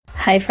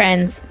Hi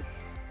friends,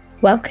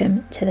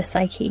 welcome to the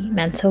Psyche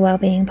Mental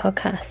Wellbeing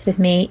Podcast with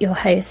me, your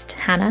host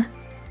Hannah.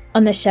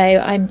 On the show,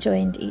 I'm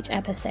joined each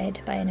episode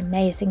by an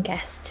amazing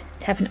guest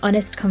to have an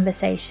honest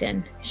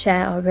conversation,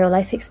 share our real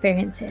life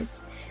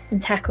experiences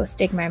and tackle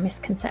stigma and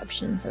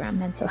misconceptions around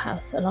mental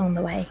health along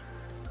the way.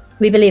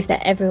 We believe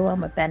that everyone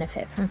would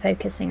benefit from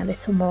focusing a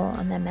little more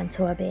on their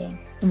mental wellbeing,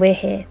 and we're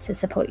here to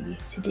support you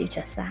to do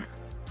just that.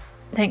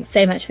 Thanks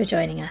so much for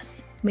joining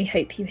us. We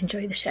hope you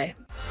enjoy the show.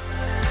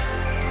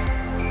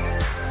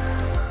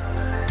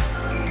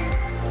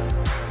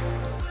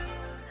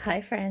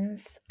 Hi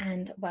friends,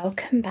 and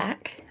welcome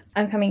back.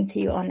 I'm coming to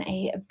you on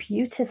a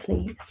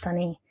beautifully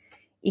sunny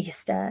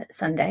Easter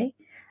Sunday,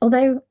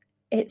 although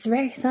it's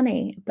very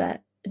sunny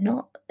but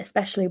not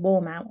especially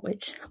warm out,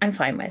 which I'm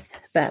fine with,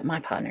 but my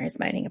partner is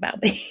moaning about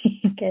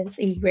because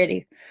he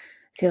really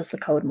feels the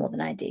cold more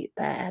than I do.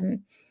 But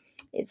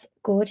it's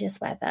gorgeous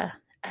weather,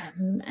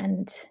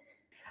 and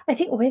I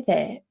think with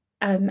it,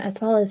 as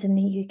well as in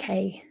the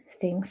UK,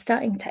 things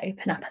starting to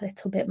open up a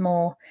little bit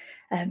more,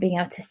 being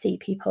able to see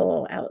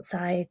people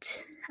outside,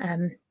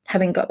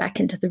 having got back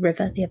into the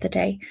river the other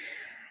day,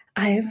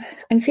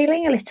 I'm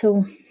feeling a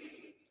little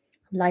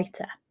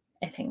lighter,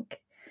 I think.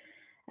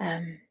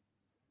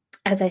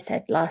 As I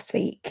said last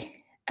week,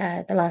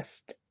 the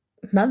last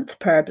month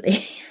probably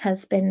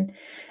has been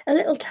a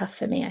little tough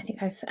for me. I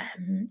think I've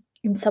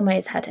in some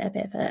ways had a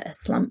bit of a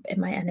slump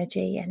in my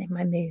energy and in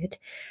my mood,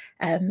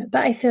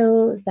 but I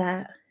feel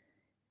that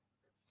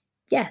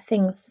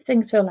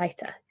things feel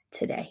lighter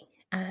today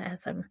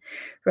as I'm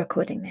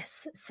recording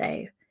this.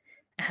 So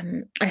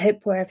I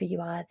hope wherever you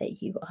are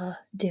that you are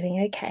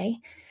doing okay,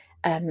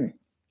 that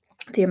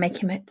you're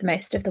making the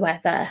most of the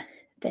weather,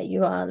 that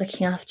you are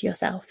looking after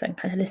yourself and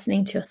kind of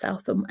listening to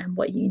yourself and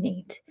what you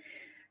need.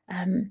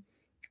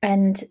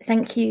 And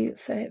thank you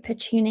for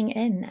tuning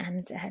in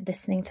and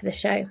listening to the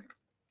show.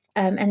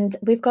 And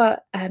we've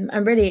got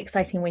a really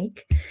exciting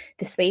week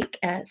this week.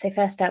 So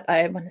first up,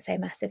 I want to say a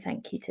massive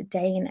thank you to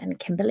Dane and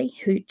Kimberly,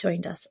 who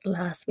joined us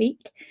last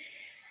week.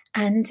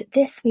 And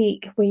this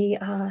week, we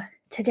are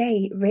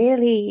today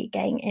really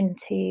getting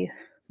into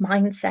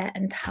mindset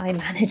and time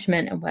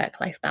management and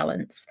work-life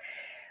balance,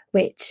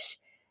 which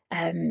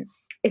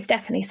is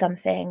definitely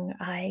something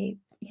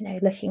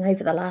looking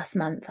over the last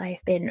month,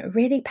 I've been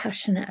really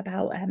passionate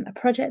about a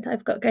project that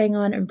I've got going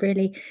on and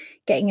really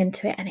getting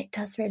into it. And it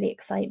does really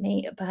excite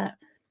me, but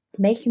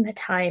making the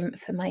time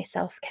for my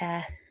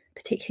self-care,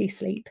 particularly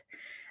sleep,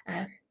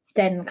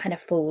 then kind of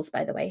falls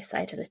by the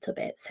wayside a little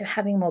bit. So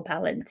having more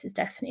balance is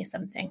definitely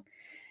something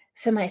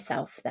for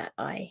myself that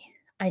I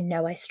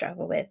know I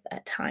struggle with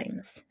at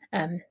times.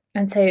 And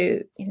so,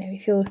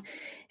 if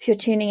you're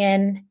tuning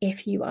in,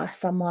 if you are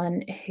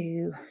someone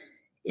who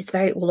is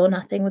very all or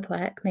nothing with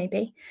work,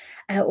 maybe,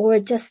 or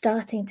just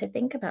starting to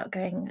think about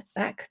going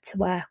back to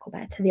work or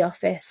back to the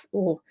office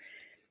or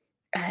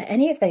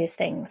any of those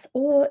things,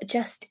 or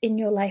just in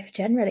your life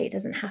generally, it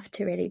doesn't have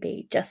to really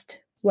be just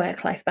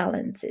work-life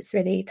balance. It's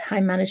really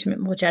time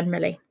management more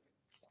generally.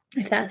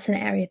 If that's an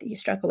area that you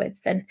struggle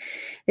with, then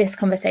this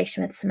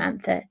conversation with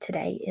Samantha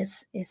today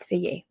is for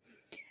you.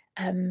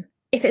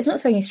 If it's not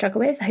something you struggle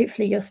with,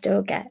 hopefully you'll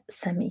still get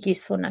some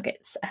useful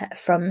nuggets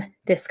from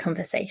this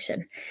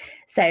conversation.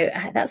 So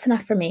that's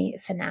enough from me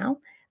for now.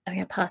 I'm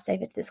going to pass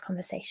over to this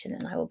conversation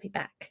and I will be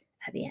back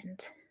at the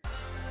end.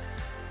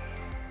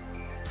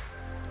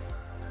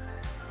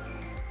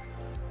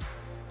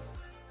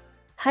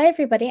 Hi,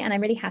 everybody, and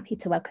I'm really happy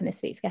to welcome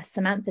this week's guest,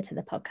 Samantha, to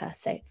the podcast.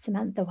 So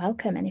Samantha,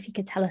 welcome. And if you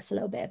could tell us a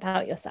little bit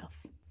about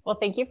yourself. Well,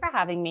 thank you for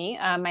having me.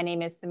 My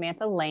name is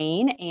Samantha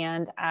Lane,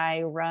 and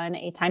I run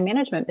a time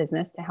management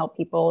business to help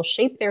people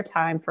shape their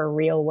time for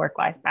real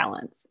work-life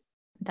balance.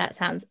 That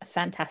sounds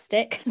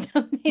fantastic.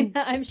 Something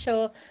that I'm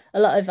sure a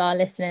lot of our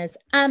listeners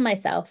and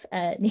myself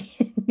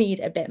need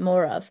a bit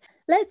more of.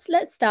 Let's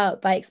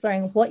start by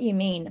exploring what you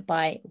mean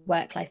by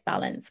work-life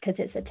balance, because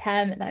it's a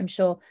term that I'm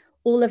sure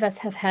all of us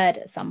have heard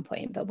at some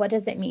point, but what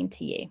does it mean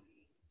to you?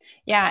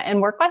 Yeah,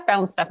 and work-life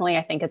balance definitely,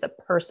 I think, is a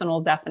personal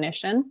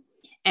definition.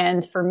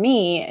 And for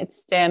me, it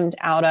stemmed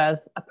out of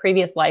a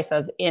previous life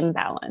of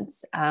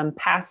imbalance.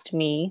 Past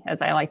me,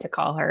 as I like to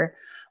call her,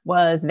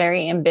 was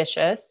very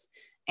ambitious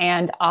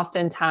and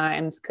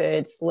oftentimes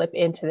could slip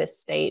into this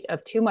state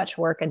of too much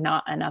work and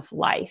not enough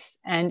life.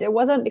 And it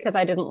wasn't because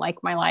I didn't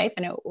like my life,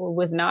 and it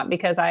was not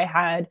because I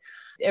had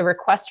a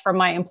request from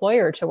my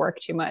employer to work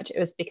too much. It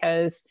was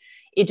because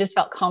it just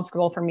felt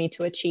comfortable for me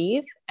to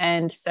achieve.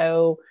 And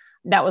so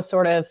that was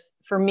sort of,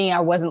 for me, I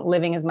wasn't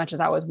living as much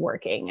as I was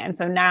working. And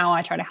so now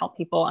I try to help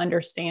people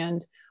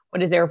understand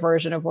what is their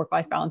version of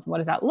work-life balance and what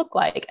does that look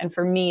like. And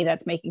for me,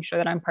 that's making sure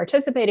that I'm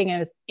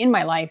participating in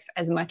my life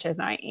as much as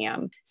I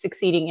am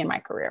succeeding in my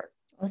career.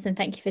 Awesome.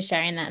 Thank you for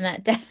sharing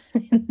that.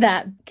 And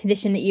that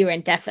condition that you were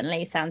in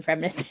definitely sounds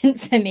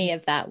reminiscent for me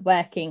of that,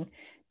 working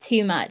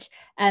too much.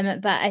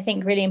 But I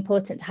think really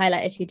important to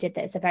highlight, as you did,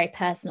 that it's a very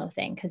personal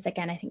thing. Because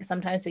again, I think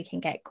sometimes we can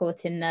get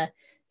caught in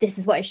this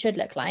is what it should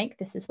look like.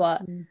 This is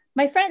what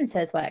my friend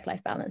says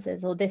work-life balance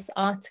is, or this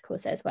article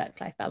says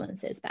work-life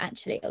balance is, but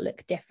actually it'll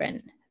look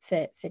different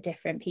for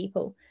different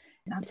people.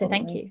 So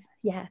thank you.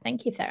 Yeah,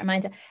 thank you for that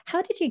reminder.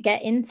 How did you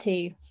get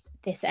into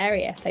this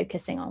area,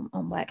 focusing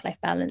on work-life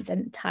balance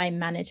and time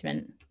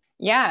management?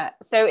 Yeah.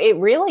 So it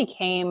really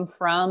came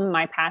from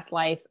my past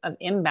life of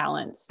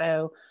imbalance.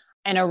 So,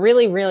 and a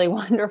really, really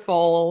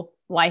wonderful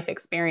life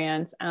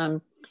experience.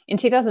 In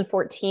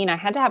 2014, I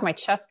had to have my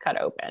chest cut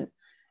open.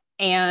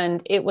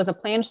 And it was a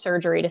planned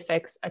surgery to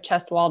fix a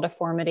chest wall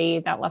deformity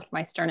that left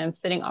my sternum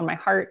sitting on my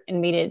heart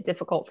and made it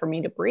difficult for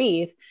me to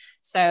breathe.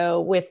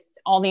 So, with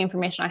all the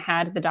information I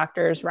had, the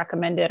doctors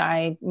recommended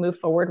I move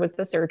forward with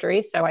the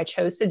surgery. So I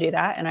chose to do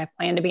that. And I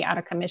planned to be out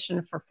of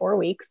commission for 4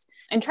 weeks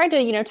and tried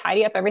to,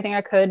 tidy up everything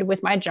I could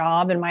with my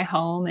job and my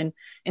home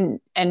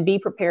and be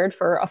prepared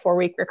for a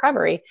 4-week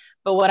recovery.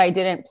 But what I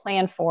didn't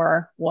plan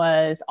for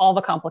was all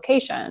the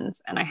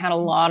complications. And I had a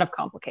lot of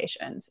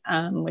complications,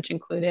 which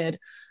included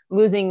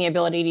losing the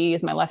ability to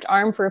use my left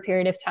arm for a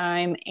period of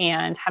time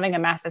and having a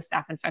massive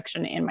staph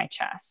infection in my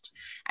chest.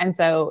 And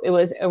so it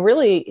was a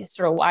really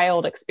sort of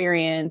wild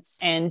experience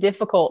and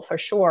difficult for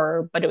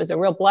sure, but it was a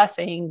real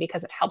blessing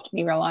because it helped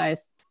me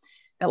realize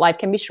that life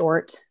can be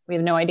short. We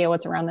have no idea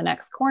what's around the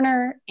next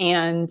corner.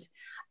 And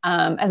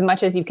as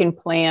much as you can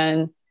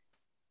plan,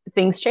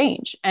 things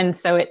change. And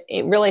so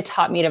it really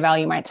taught me to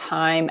value my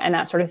time. And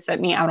that sort of set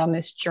me out on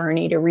this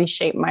journey to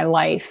reshape my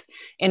life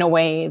in a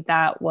way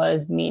that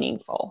was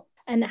meaningful.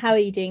 And how are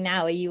you doing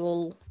now? Are you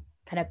all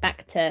kind of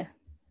back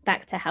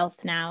to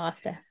health now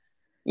after?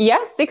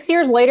 Yes, 6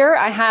 years later,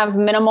 I have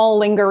minimal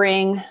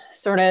lingering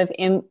sort of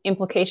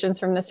implications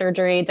from the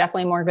surgery,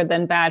 definitely more good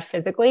than bad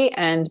physically.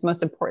 And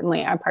most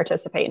importantly, I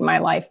participate in my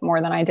life more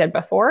than I did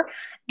before.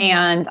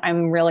 And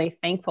I'm really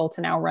thankful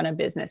to now run a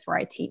business where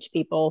I teach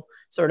people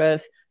sort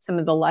of some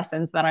of the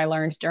lessons that I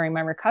learned during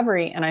my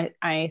recovery. And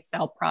I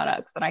sell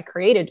products that I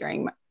created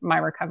during my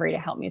recovery to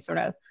help me sort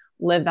of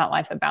live that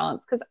life of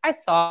balance, because I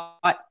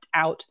sought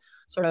out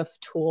sort of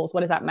tools.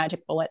 What is that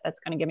magic bullet that's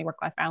going to give me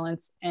work-life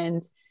balance?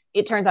 And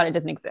it turns out it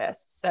doesn't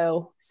exist.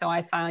 So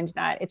I find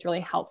that it's really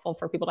helpful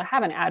for people to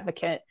have an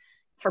advocate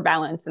for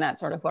balance. And that's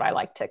sort of what I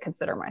like to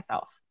consider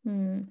myself.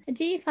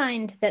 Do you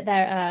find that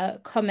there are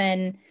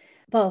common,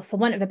 well, for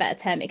want of a better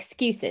term,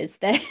 excuses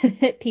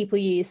that people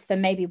use for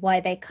maybe why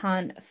they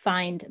can't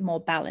find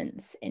more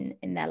balance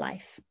in their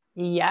life?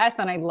 Yes.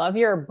 And I love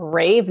your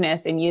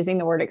braveness in using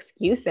the word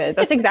excuses.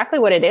 That's exactly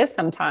what it is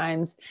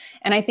sometimes.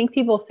 And I think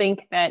people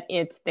think that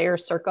it's their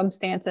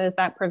circumstances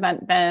that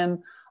prevent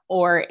them,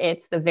 or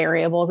it's the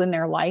variables in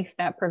their life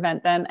that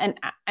prevent them. And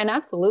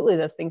absolutely,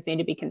 those things need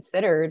to be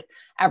considered.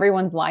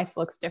 Everyone's life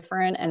looks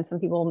different. And some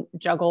people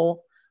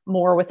juggle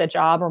more with a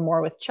job or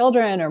more with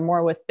children or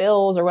more with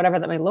bills or whatever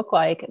that may look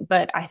like.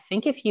 But I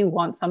think if you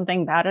want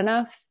something bad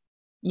enough,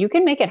 you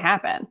can make it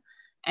happen.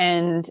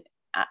 And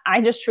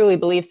I just truly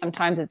believe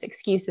sometimes it's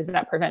excuses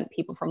that prevent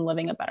people from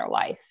living a better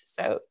life.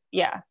 So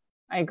yeah,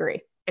 I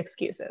agree.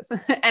 Excuses.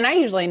 And I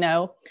usually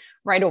know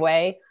right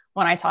away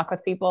when I talk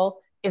with people,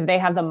 if they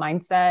have the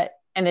mindset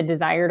and the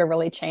desire to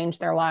really change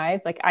their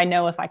lives, like I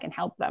know if I can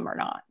help them or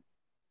not,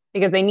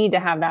 because they need to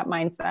have that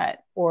mindset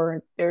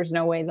or there's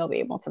no way they'll be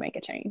able to make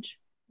a change.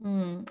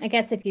 I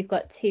guess if you've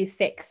got too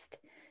fixed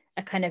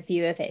a kind of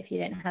view of it, if you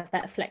don't have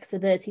that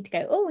flexibility to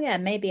go, oh yeah,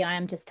 maybe I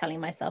am just telling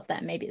myself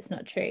that, maybe it's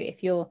not true.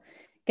 If you're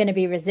going to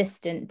be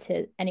resistant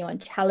to anyone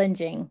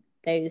challenging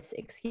those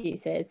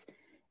excuses,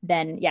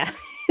 then yeah,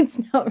 it's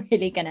not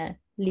really going to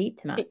lead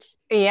to much.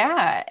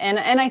 Yeah. And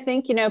I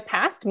think,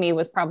 past me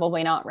was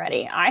probably not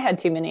ready. I had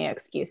too many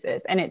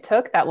excuses, and it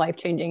took that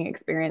life-changing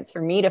experience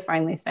for me to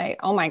finally say,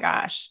 oh my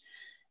gosh,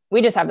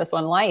 we just have this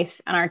one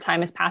life and our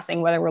time is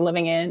passing, whether we're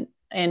living in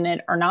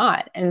it or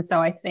not. And so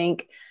I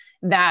think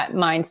that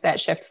mindset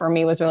shift for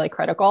me was really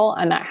critical.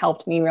 And that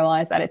helped me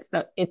realize that it's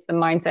the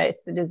mindset,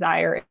 it's the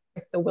desire,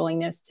 it's the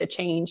willingness to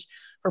change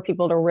for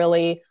people to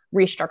really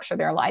restructure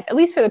their life, at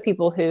least for the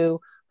people who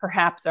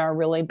perhaps are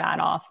really bad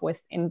off with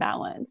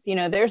imbalance.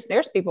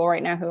 There's people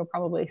right now who are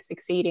probably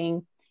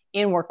succeeding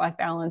in work-life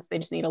balance. They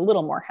just need a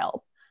little more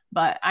help.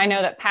 But I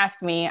know that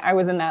past me, I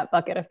was in that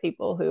bucket of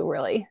people who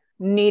really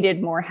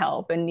needed more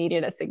help and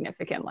needed a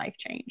significant life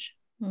change.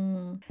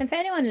 And for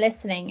anyone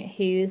listening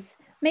who's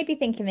maybe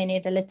thinking they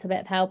need a little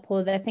bit of help,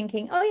 or they're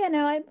thinking, oh yeah,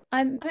 no,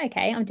 I'm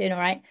okay, I'm doing all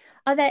right,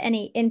 are there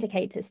any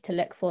indicators to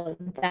look for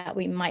that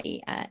we might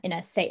be in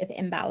a state of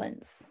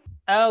imbalance?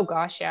 Oh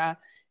gosh, yeah.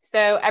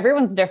 So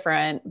everyone's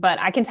different, but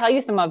I can tell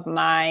you some of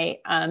my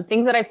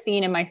things that I've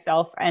seen in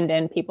myself and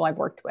in people I've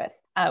worked with.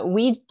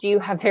 We do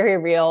have very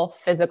real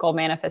physical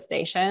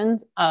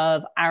manifestations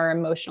of our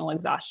emotional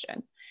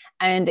exhaustion.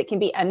 And it can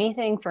be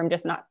anything from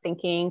just not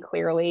thinking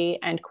clearly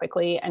and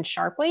quickly and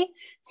sharply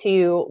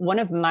to one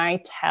of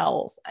my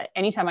tells.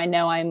 Anytime I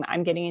know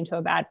I'm getting into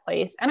a bad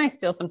place, and I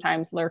still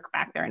sometimes lurk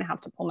back there and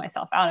have to pull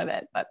myself out of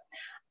it, but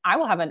I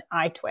will have an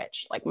eye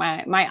twitch. Like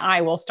my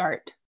eye will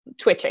start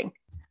twitching.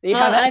 You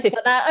have that too?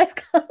 I've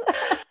got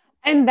that.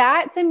 And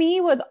that to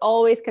me was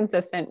always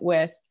consistent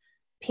with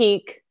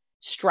peak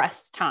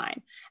stress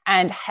time,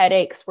 and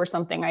headaches were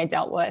something I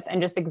dealt with,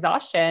 and just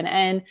exhaustion.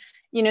 And,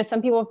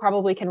 some people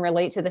probably can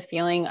relate to the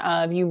feeling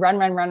of you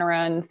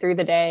run through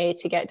the day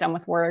to get done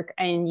with work,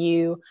 and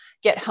you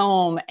get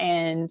home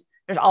and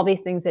there's all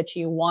these things that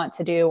you want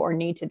to do or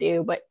need to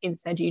do, but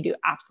instead you do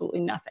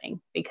absolutely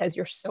nothing because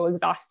you're so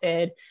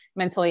exhausted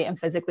mentally and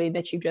physically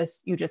that you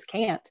just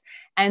can't.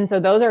 And so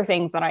those are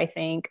things that I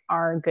think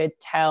are good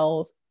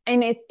tells.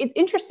 And it's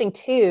interesting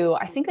too.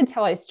 I think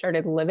until I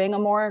started living a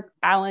more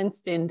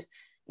balanced and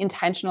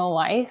intentional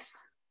life,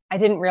 I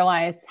didn't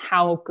realize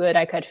how good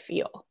I could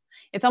feel.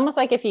 It's almost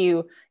like if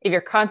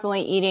you're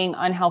constantly eating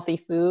unhealthy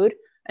food,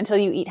 until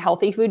you eat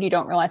healthy food, you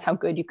don't realize how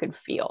good you could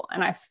feel.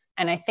 And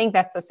I think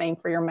that's the same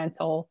for your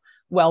mental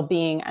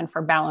well-being and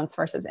for balance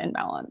versus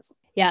imbalance.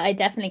 Yeah, I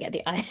definitely get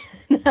the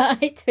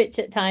eye twitch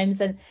at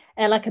times, and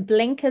like a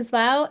blink as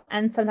well.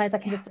 And sometimes I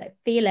can just like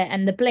feel it.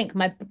 And the blink,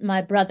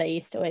 my brother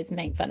used to always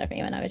make fun of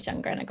me when I was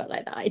younger, and I got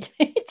like the eye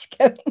twitch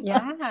going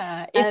on.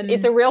 Yeah,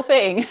 it's a real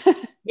thing.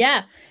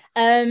 Yeah.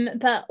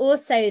 But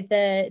also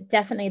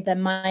definitely the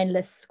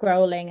mindless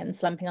scrolling and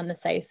slumping on the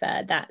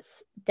sofa,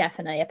 that's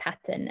definitely a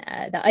pattern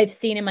that I've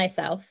seen in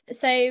myself.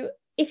 So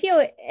if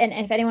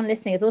if anyone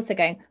listening is also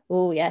going,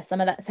 oh yeah,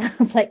 some of that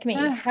sounds like me,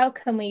 how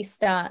can we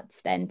start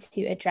then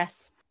to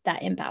address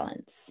that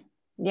imbalance?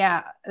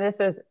 Yeah, this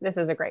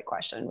is a great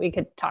question. We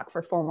could talk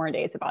for 4 more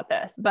days about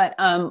this. But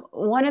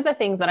one of the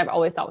things that I've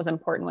always thought was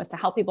important was to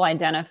help people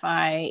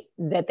identify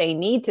that they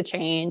need to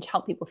change,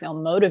 help people feel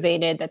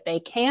motivated that they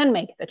can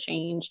make the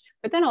change,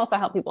 but then also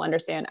help people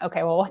understand,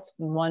 okay, well, what's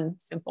one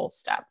simple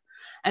step?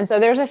 And so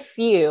there's a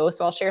few.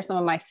 So I'll share some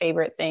of my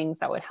favorite things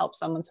that would help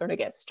someone sort of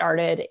get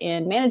started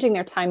in managing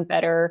their time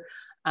better,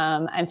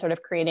 and sort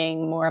of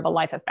creating more of a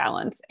life of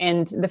balance.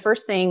 And the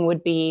first thing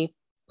would be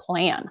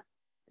plan.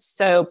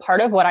 So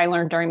part of what I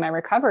learned during my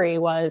recovery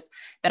was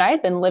that I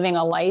had been living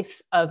a life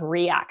of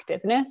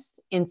reactiveness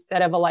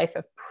instead of a life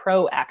of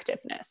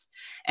proactiveness.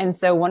 And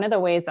so one of the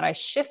ways that I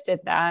shifted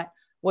that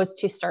was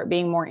to start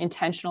being more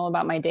intentional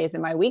about my days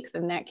and my weeks.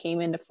 And that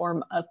came in the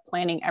form of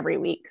planning every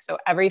week. So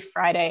every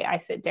Friday I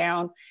sit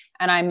down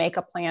and I make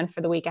a plan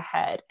for the week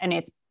ahead. And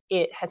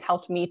it has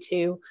helped me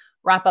to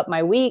wrap up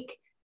my week,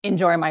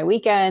 enjoy my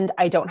weekend.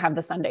 I don't have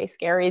the Sunday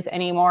scaries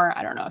anymore.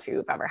 I don't know if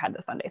you've ever had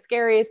the Sunday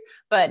scaries,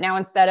 but now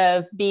instead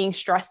of being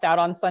stressed out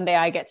on Sunday,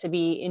 I get to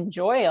be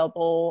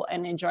enjoyable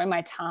and enjoy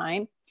my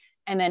time.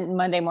 And then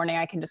Monday morning,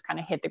 I can just kind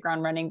of hit the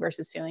ground running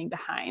versus feeling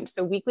behind.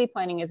 So weekly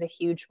planning is a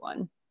huge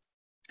one.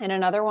 And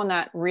another one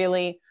that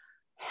really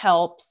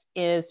helps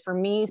is, for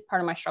me,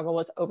 part of my struggle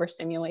was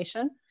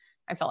overstimulation.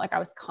 I felt like I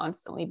was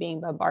constantly being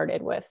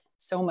bombarded with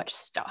so much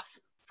stuff,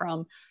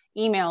 from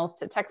emails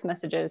to text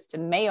messages to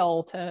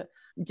mail to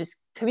just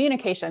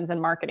communications and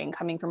marketing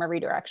coming from every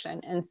direction.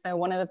 And so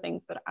one of the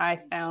things that I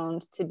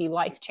found to be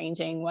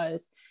life-changing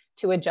was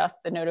to adjust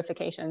the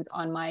notifications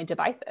on my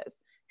devices.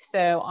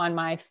 So on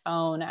my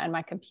phone and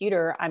my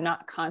computer, I'm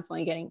not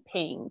constantly getting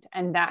pinged.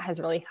 And that has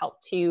really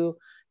helped to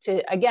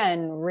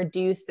again,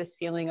 reduce this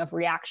feeling of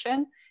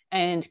reaction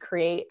and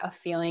create a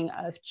feeling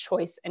of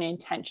choice and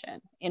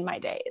intention in my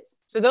days.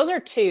 So those are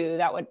 2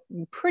 that would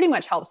pretty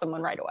much help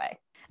someone right away.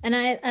 And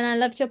I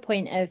loved your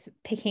point of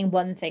picking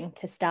one thing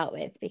to start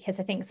with, because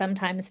I think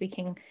sometimes we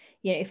can,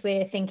 if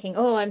we're thinking,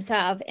 oh, I'm so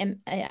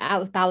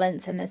out of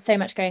balance and there's so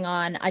much going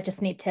on, I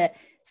just need to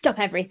stop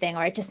everything, or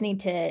I just need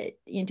to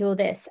do all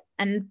this.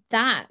 And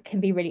that can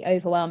be really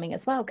overwhelming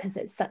as well, because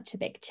it's such a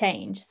big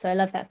change. So I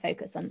love that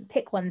focus on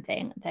pick one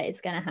thing that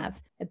is going to have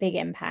a big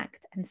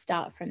impact and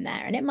start from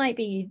there. And it might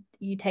be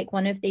you take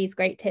one of these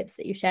great tips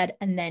that you shared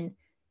and then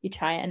you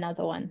try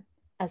another one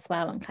as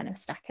well and kind of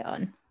stack it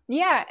on.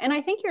 Yeah. And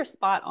I think you're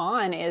spot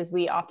on. Is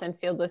we often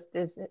feel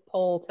this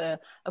pull to,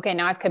 okay,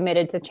 now I've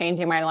committed to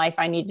changing my life,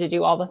 I need to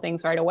do all the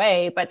things right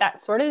away. But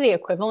that's sort of the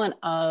equivalent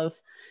of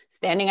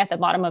standing at the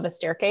bottom of a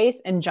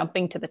staircase and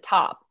jumping to the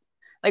top.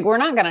 Like, we're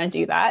not going to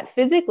do that.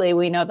 Physically,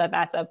 we know that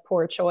that's a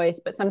poor choice,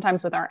 but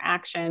sometimes with our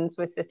actions,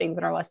 with the things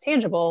that are less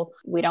tangible,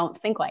 we don't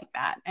think like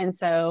that. And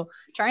so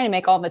trying to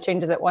make all the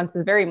changes at once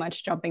is very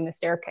much jumping the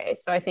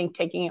staircase. So I think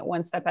taking it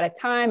one step at a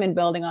time and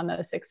building on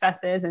those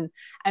successes and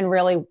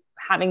really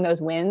having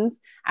those wins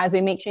as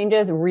we make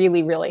changes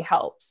really, really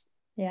helps.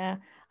 Yeah.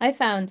 I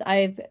found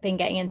I've been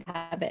getting into the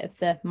habit of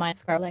the mind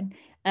scrolling.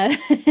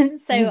 And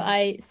so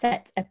I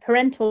set a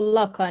parental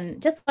lock on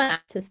just one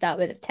app to start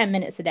with, of 10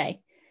 minutes a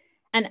day.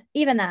 And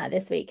even that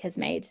this week has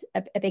made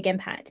a big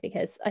impact,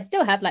 because I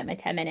still have like my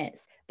 10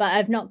 minutes, but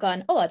I've not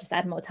gone, oh, I'll just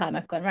add more time.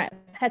 I've gone, right,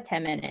 I've had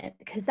 10 minutes,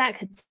 because that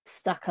could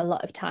suck a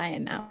lot of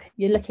time out.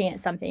 You're looking at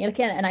something, you're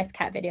looking at a nice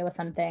cat video or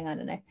something, I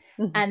don't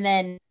know. And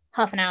then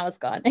half an hour's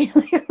gone.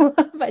 Like, what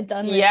have I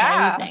done with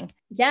my evening?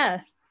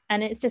 Yeah.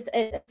 And it's just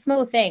a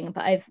small thing,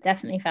 but I've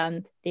definitely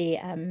found the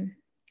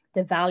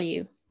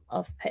value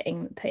of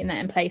putting that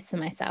in place for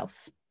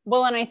myself.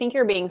 Well, and I think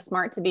you're being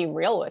smart to be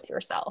real with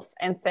yourself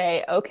and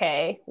say,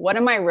 okay, what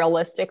am I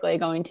realistically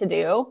going to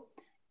do?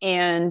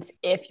 And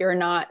if you're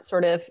not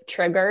sort of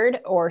triggered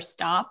or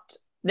stopped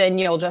then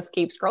you'll just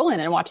keep scrolling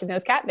and watching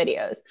those cat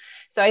videos.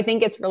 So I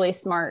think it's really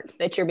smart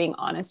that you're being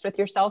honest with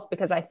yourself,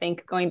 because I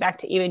think going back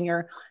to even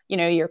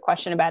your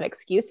question about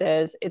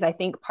excuses is, I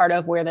think part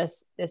of where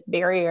this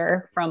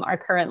barrier from our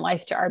current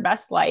life to our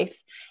best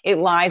life, it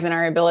lies in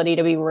our ability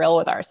to be real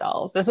with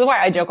ourselves. This is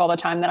why I joke all the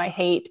time that I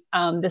hate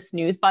the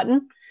snooze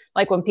button.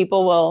 Like when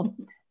people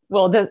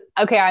will do,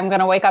 okay, I'm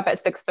going to wake up at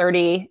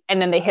 6:30 and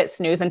then they hit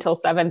snooze until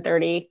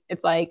 7:30.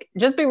 It's like,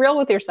 just be real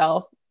with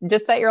yourself.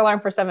 Just set your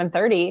alarm for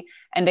 7:30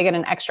 and they get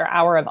an extra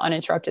hour of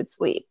uninterrupted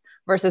sleep,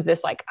 versus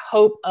this like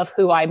hope of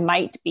who I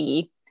might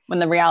be, when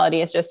the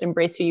reality is just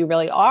embrace who you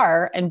really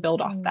are and build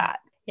off that.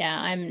 Yeah,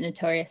 I'm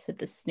notorious with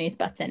the snooze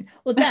button.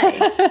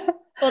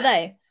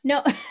 Although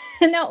not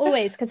not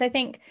always, because I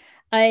think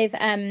I've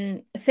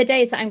for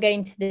days that I'm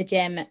going to the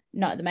gym,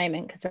 not at the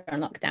moment because we're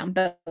on lockdown,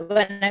 but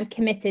when I'm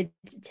committed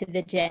to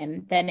the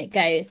gym, then it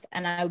goes,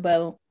 and I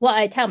will, what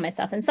I tell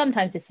myself, and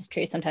sometimes this is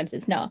true, sometimes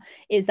it's not,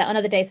 is that on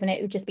other days when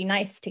it would just be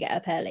nice to get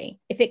up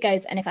early, if it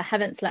goes, and if I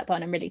haven't slept well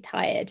and I'm really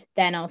tired,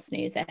 then I'll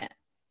snooze it.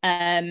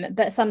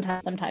 But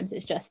sometimes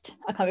it's just,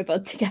 I can't be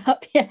bothered to get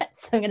up yet,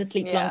 so I'm going to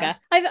sleep longer.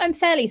 I'm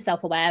fairly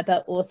self-aware,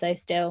 but also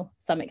still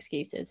some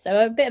excuses,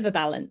 so a bit of a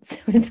balance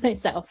with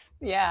myself.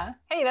 Yeah.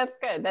 Hey, that's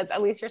good. That's,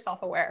 at least you're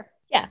self-aware.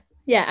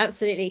 Yeah,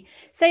 absolutely.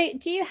 So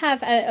do you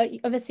have,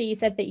 obviously you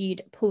said that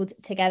you'd pulled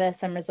together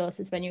some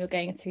resources when you were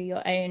going through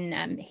your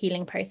own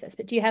healing process,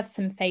 but do you have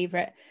some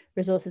favorite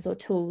resources or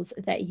tools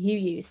that you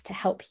use to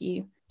help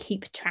you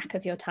keep track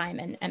of your time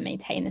and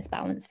maintain this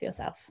balance for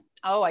yourself?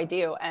 Oh, I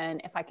do.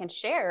 And if I can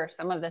share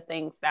some of the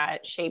things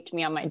that shaped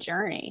me on my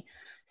journey.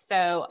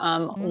 So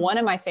one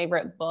of my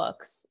favorite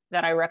books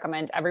that I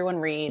recommend everyone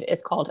read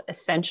is called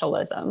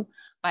Essentialism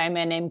by a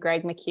man named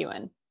Greg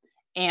McKeown.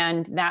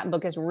 And that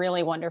book is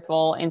really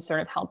wonderful in sort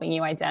of helping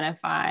you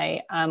identify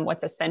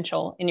what's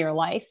essential in your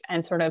life,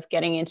 and sort of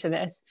getting into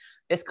this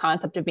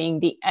concept of being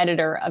the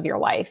editor of your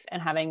life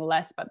and having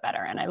less but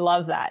better. And I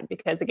love that,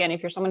 because again,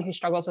 if you're someone who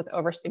struggles with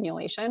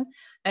overstimulation,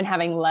 then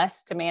having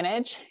less to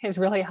manage is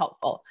really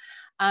helpful.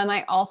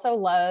 I also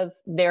love,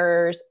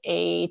 there's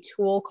a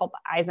tool called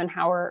the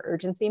Eisenhower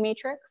Urgency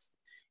Matrix.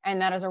 And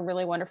that is a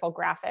really wonderful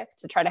graphic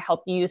to try to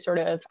help you sort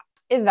of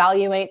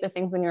evaluate the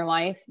things in your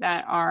life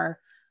that are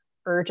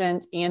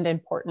urgent and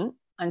important.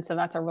 And so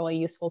that's a really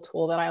useful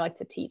tool that I like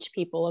to teach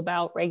people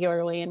about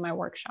regularly in my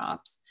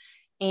workshops.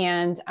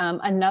 And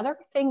another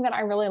thing that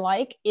I really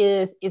like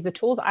is the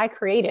tools I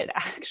created,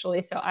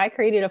 actually. So I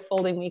created a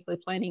folding weekly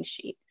planning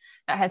sheet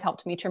that has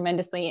helped me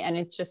tremendously. And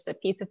it's just a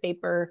piece of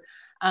paper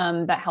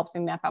that helps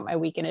me map out my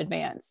week in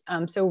advance.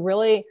 So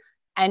really,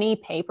 any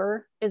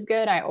paper is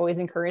good. I always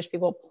encourage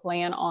people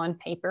plan on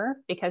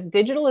paper, because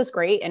digital is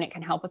great and it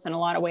can help us in a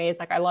lot of ways.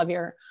 Like I love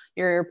your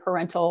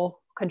parental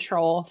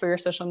control for your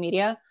social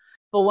media.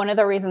 But one of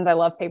the reasons I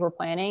love paper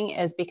planning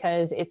is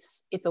because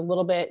it's a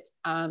little bit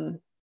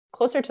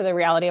closer to the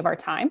reality of our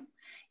time.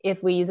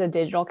 If we use a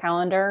digital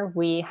calendar,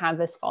 we have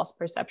this false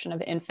perception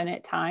of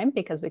infinite time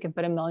because we can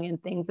put a million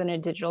things in a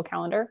digital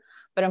calendar.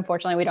 But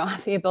unfortunately, we don't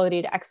have the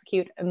ability to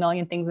execute a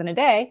million things in a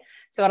day.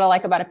 So what I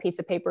like about a piece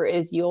of paper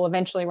is you'll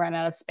eventually run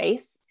out of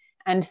space.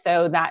 And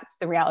so that's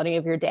the reality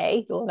of your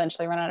day. You'll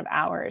eventually run out of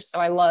hours. So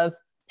I love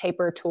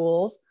paper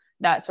tools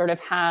that sort of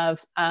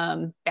have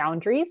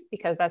boundaries,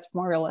 because that's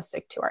more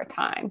realistic to our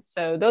time.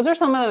 So those are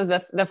some of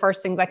the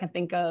first things I can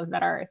think of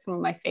that are some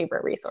of my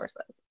favorite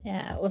resources.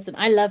 Yeah, awesome.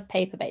 I love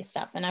paper-based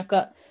stuff, and I've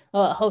got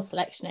a whole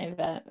selection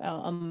over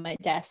on my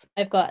desk.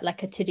 I've got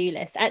like a to-do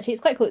list. Actually,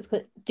 it's quite cool. It's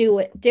called do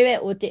it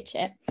or ditch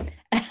it.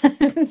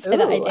 So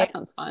that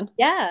sounds fun.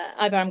 Yeah,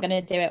 either I'm going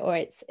to do it or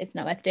it's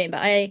not worth doing.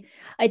 But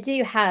I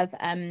do have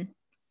an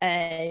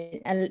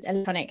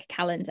electronic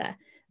calendar,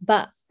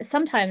 but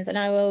sometimes, and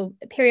I will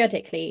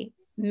periodically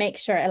make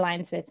sure it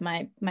aligns with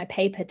my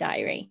paper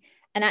diary.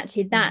 And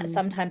actually that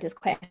sometimes is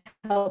quite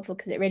helpful,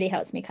 because it really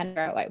helps me kind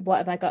of like, what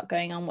have I got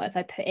going on? What have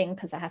I put in?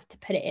 Because I have to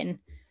put it in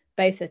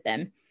both of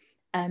them.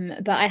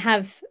 But I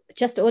have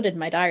just ordered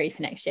my diary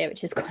for next year,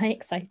 which is quite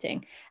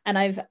exciting. And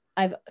I've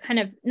kind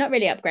of not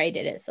really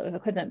upgraded it sort of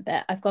equivalent,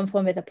 but I've gone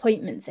for with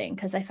appointments in,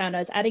 because I found I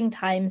was adding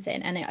times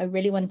in, and I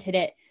really wanted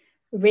it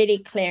really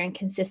clear and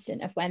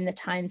consistent of when the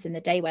times in the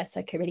day were, so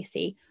I could really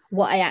see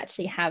what I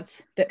actually have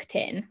booked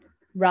in,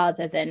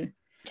 rather than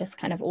just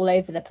kind of all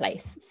over the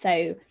place.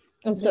 So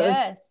I'm sort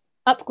of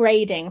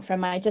upgrading from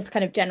my just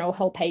kind of general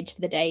whole page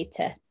for the day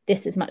to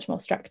this is much more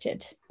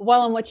structured.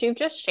 Well, and what you've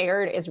just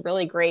shared is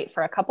really great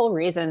for a couple of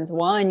reasons.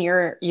 One,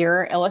 you're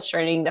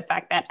illustrating the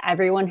fact that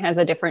everyone has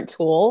a different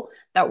tool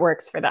that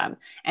works for them.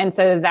 And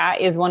so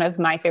that is one of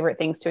my favorite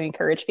things to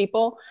encourage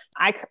people.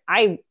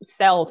 I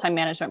sell time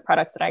management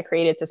products that I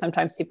created. So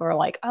sometimes people are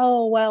like,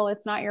 oh, well,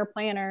 it's not your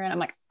planner. And I'm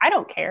like, I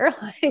don't care.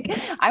 Like,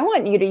 I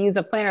want you to use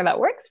a planner that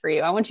works for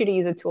you. I want you to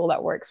use a tool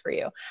that works for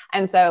you.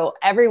 And so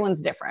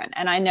everyone's different.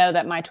 And I know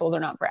that my tools are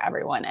not for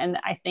everyone. And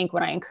I think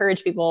when I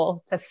encourage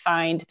people to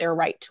find their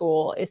right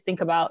tool is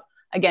think about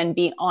again,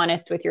 be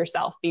honest with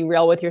yourself, be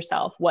real with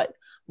yourself. What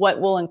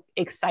will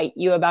excite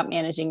you about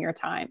managing your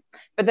time?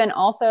 But then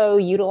also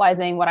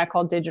utilizing what I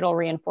call digital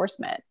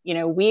reinforcement.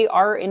 We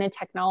are in a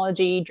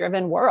technology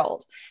driven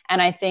world.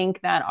 And I think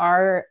that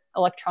our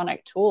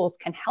electronic tools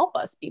can help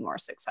us be more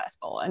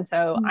successful. And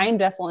so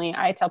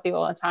I tell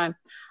people all the time,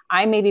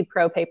 I may be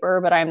pro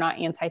paper, but I'm not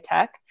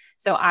anti-tech.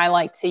 So I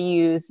like to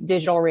use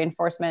digital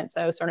reinforcement.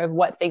 So sort of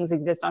what things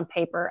exist on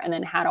paper, and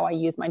then how do I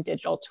use my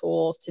digital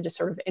tools to just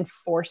sort of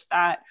enforce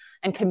that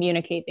and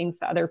communicate things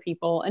to other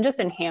people and just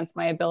enhance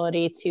my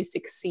ability to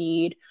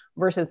succeed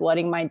versus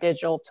letting my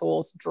digital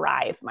tools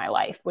drive my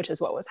life, which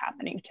is what was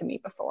happening to me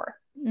before.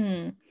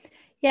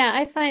 Yeah,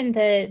 I find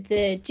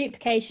the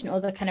duplication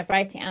or the kind of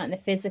writing out in the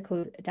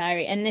physical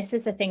diary, and this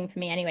is a thing for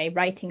me anyway,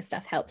 writing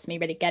stuff helps me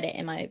really get it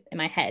in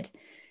my head.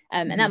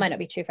 And that might not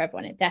be true for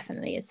everyone. It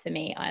definitely is for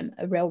me. I'm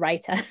a real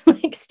writer,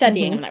 like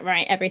studying, I'm like,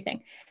 write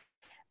everything.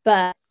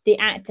 But the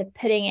act of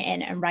putting it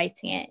in and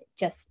writing it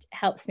just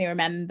helps me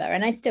remember.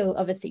 And I still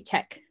obviously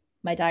check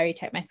my diary,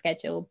 check my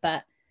schedule.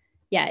 But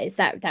yeah, it's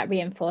that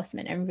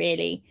reinforcement and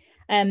really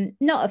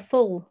not a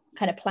full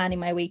kind of planning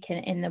my week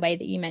in the way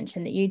that you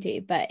mentioned that you do,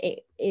 but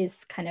it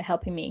is kind of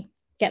helping me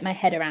get my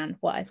head around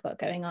what I've got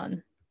going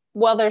on.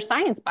 Well, there's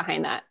science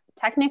behind that.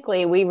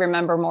 Technically, we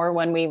remember more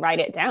when we write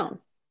it down.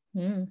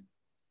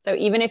 So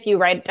even if you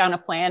write down a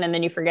plan and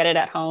then you forget it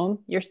at home,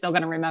 you're still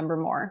going to remember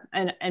more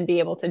and be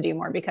able to do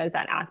more, because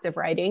that act of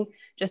writing,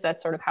 just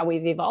that's sort of how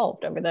we've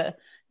evolved over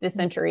the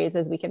centuries,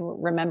 as we can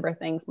remember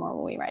things more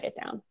when we write it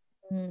down.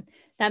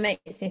 That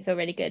makes me feel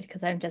really good,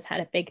 because I've just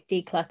had a big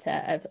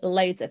declutter of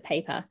loads of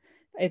paper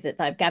that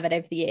I've gathered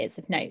over the years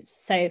of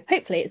notes. So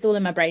hopefully it's all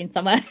in my brain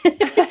somewhere.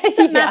 It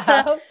doesn't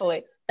matter.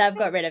 Hopefully. I've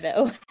got rid of it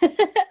all.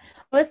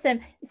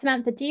 Awesome.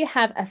 Samantha, do you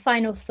have a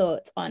final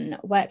thought on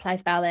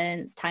work-life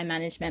balance, time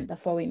management,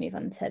 before we move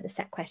on to the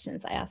set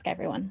questions I ask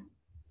everyone?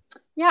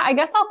 Yeah, I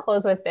guess I'll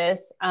close with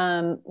this.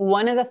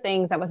 One of the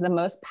things that was the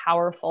most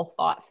powerful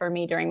thought for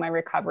me during my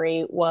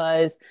recovery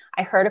was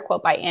I heard a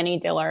quote by Annie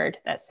Dillard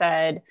that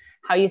said,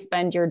 "How you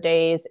spend your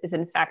days is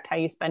in fact how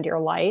you spend your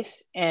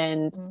life."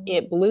 And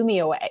it blew me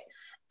away.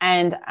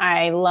 And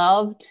I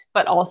loved,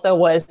 but also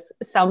was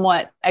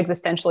somewhat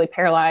existentially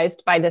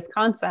paralyzed by this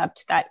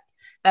concept that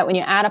when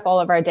you add up all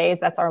of our days,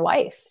 that's our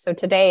life. So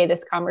today,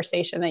 this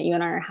conversation that you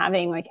and I are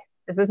having, like,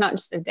 this is not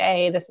just a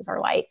day, this is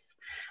our life.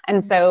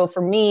 And so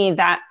for me,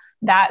 that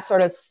sort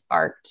of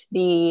sparked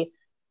the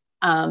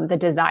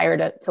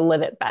desire to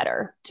live it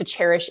better, to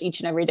cherish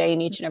each and every day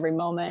and each and every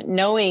moment,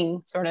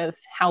 knowing sort of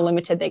how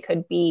limited they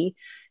could be,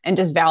 and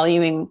just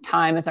valuing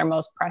time as our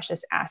most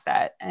precious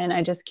asset. And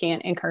I just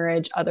can't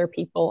encourage other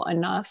people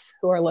enough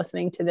who are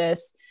listening to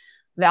this.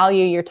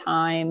 Value your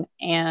time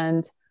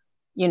and,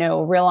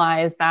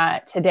 realize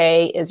that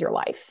today is your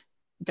life.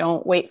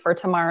 Don't wait for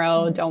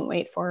tomorrow. Don't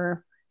wait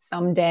for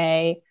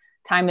someday.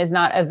 Time is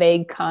not a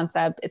vague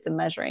concept. It's a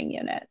measuring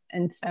unit.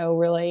 And so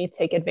really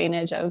take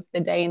advantage of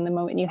the day and the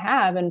moment you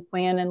have, and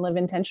plan and live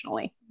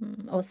intentionally.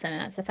 Awesome.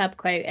 That's a fab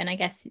quote. And I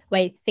guess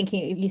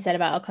thinking you said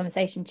about our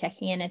conversation,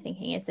 checking in and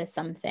thinking, is there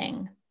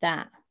something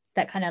that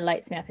kind of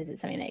lights me up? Is it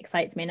something that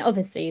excites me? And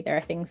obviously there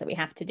are things that we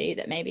have to do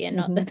that maybe are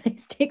not the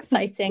most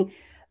exciting,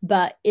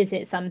 but is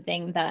it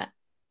something that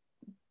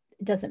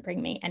doesn't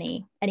bring me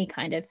any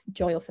kind of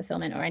joy or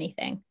fulfillment or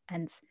anything?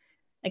 And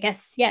I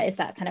guess, is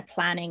that kind of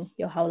planning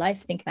your whole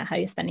life, think about how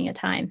you're spending your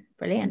time.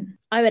 Brilliant.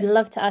 I would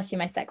love to ask you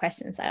my set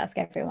questions I ask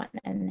everyone.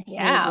 And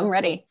I'm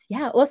ready.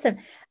 Yeah, awesome.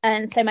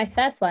 And so my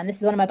first one, this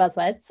is one of my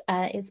buzzwords,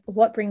 is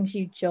what brings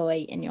you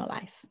joy in your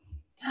life?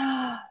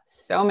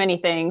 So many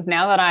things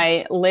now that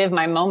I live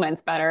my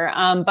moments better.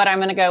 But I'm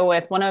going to go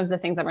with one of the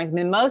things that brings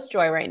me the most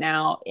joy right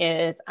now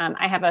is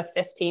I have a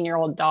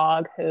 15-year-old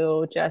dog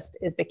who just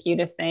is the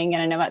cutest thing.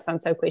 And I know that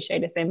sounds so cliche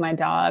to say my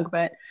dog,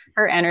 but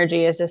her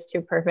energy is just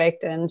too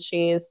perfect. And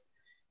she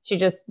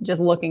just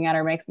looking at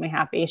her makes me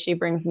happy. She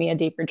brings me a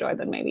deeper joy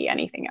than maybe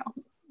anything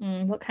else.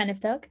 What kind of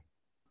dog?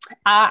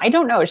 I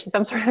don't know. She's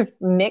some sort of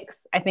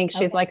mix. I think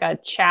she's like a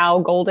Chow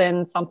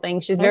Golden something.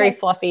 She's very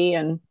fluffy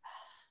and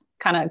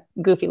kind of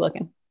goofy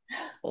looking.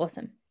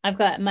 Awesome. I've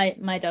got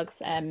my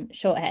dog's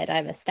short haired. I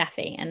have a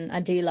Staffy, and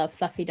I do love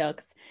fluffy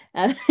dogs.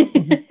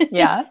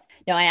 Yeah.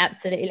 No, I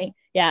absolutely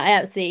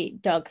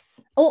dogs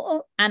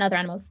and other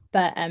animals,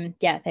 but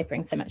they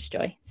bring so much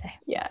joy. So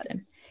yes,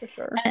 for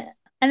sure.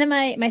 And then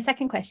my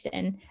second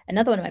question,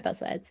 another one of my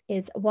buzzwords,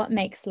 is what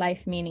makes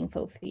life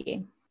meaningful for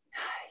you?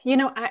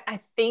 I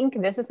think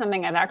this is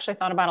something I've actually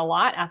thought about a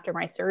lot after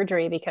my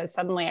surgery, because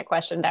suddenly I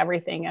questioned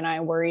everything and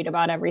I worried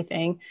about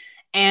everything.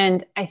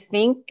 And I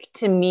think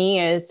to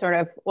me is sort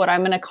of what I'm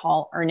going to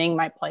call earning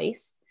my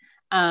place.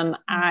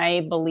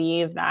 I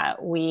believe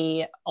that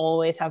we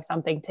always have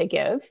something to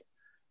give.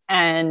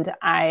 And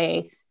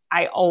I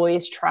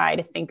always try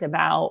to think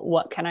about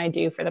what can I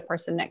do for the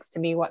person next to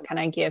me? What can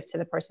I give to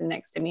the person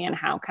next to me? And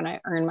how can I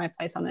earn my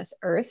place on this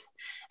earth?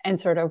 And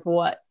sort of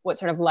what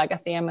sort of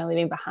legacy am I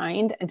leaving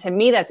behind? And to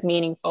me, that's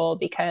meaningful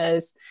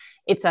because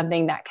it's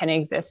something that can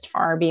exist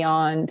far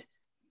beyond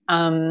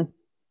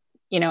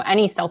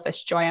any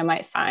selfish joy I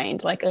might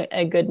find, like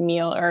a good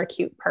meal or a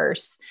cute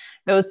purse.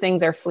 Those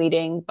things are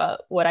fleeting,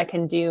 but what I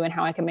can do and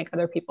how I can make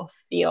other people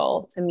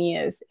feel, to me,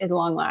 is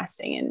long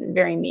lasting and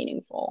very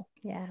meaningful.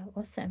 Yeah,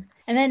 awesome.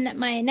 And then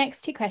my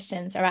next two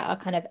questions are about our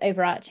kind of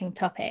overarching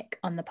topic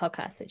on the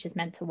podcast, which is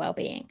mental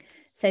well-being.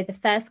 So the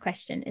first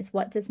question is,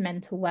 what does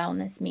mental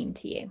wellness mean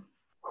to you?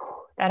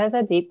 That is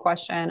a deep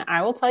question.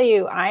 I will tell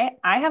you, I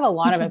have a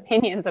lot of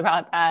opinions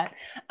about that.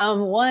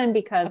 One,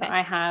 because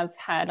I have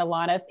had a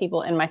lot of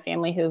people in my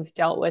family who've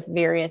dealt with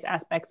various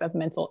aspects of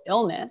mental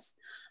illness.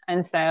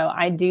 And so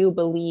I do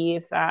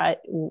believe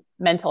that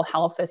mental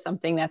health is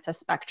something that's a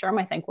spectrum.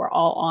 I think we're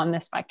all on the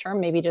spectrum,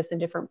 maybe just in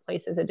different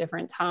places at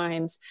different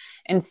times.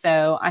 And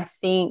so I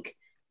think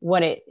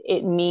what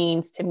it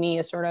means to me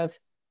is sort of,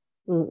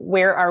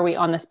 where are we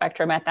on the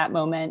spectrum at that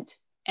moment?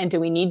 And do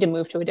we need to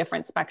move to a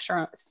different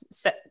spectrum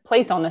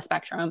place on the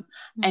spectrum?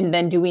 And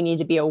then do we need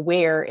to be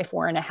aware, if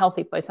we're in a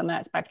healthy place on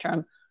that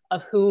spectrum,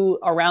 of who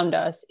around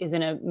us is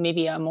in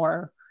maybe a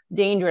more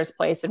dangerous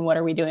place, and what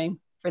are we doing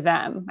for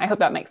them? I hope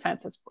that makes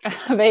sense. It's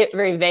a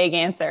very vague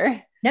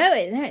answer. No,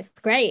 it's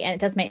great. And it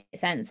does make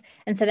sense.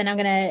 And so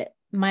then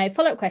my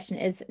follow-up question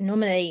is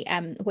normally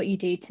what you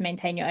do to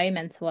maintain your own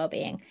mental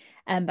well-being.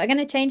 But I'm going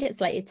to change it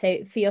slightly.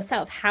 So for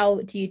yourself,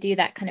 how do you do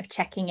that kind of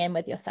checking in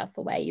with yourself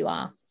for where you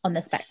are on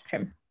the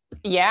spectrum?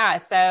 Yeah.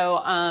 So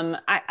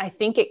I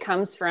think it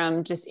comes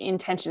from just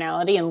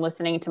intentionality and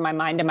listening to my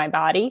mind and my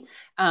body.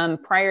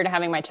 Prior to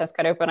having my chest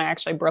cut open, I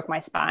actually broke my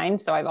spine.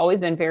 So I've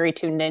always been very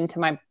tuned into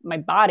my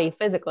body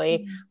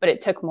physically, but it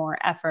took more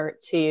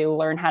effort to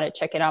learn how to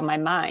check it on my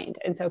mind.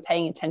 And so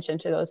paying attention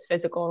to those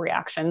physical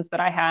reactions that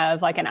I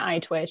have, like an eye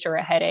twitch or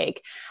a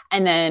headache,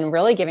 and then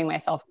really giving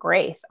myself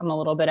grace. I'm a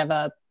little bit of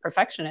a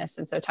perfectionist.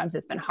 And so times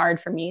it's been hard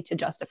for me to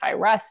justify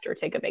rest or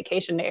take a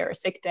vacation day or a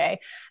sick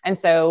day. And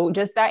so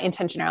just that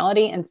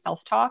intentionality and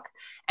self-talk,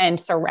 and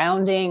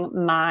surrounding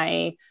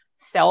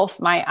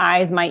myself, my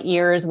eyes, my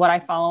ears, what I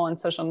follow on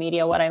social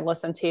media, what I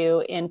listen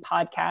to in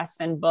podcasts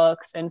and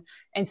books,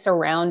 and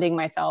surrounding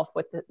myself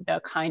with the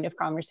kind of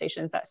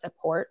conversations that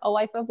support a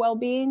life of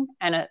well-being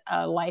and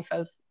a life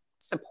of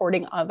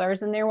supporting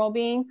others in their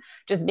well-being.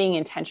 Just being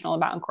intentional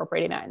about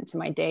incorporating that into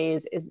my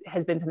days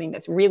has been something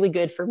that's really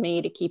good for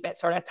me to keep it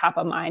sort of top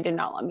of mind and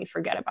not let me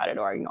forget about it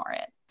or ignore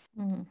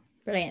it.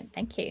 Brilliant.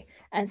 Thank you.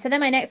 And so then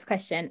my next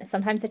question,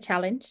 sometimes a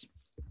challenge,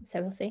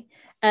 so we'll see,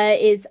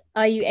 is,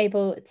 are you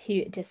able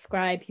to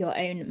describe your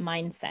own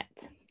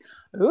mindset?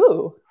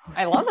 Ooh,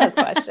 I love this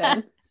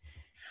question.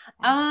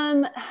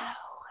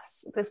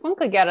 This one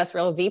could get us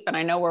real deep, and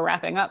I know we're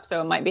wrapping up, so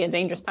it might be a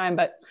dangerous time,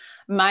 but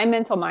my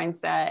mental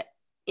mindset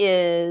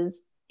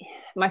is,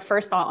 my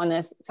first thought on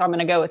this, so I'm going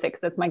to go with it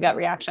because it's my gut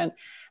reaction.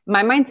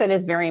 My mindset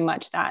is very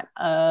much that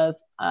of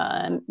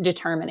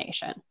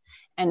determination.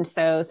 And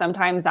so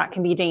sometimes that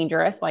can be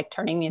dangerous, like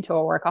turning me into a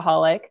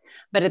workaholic.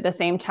 But at the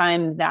same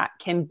time, that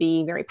can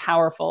be very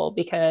powerful,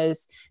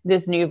 because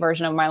this new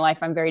version of my life,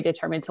 I'm very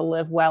determined to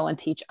live well and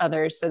teach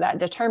others. So that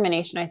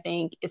determination, I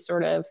think, is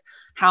sort of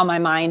how my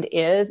mind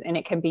is. And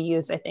it can be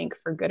used, I think,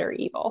 for good or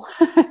evil.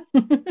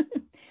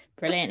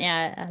 Brilliant.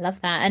 Yeah, I love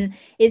that. And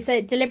it's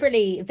a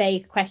deliberately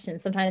vague question.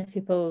 Sometimes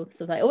people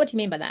sort of like, oh, what do you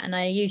mean by that? And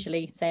I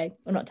usually say,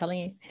 I'm not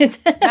telling you.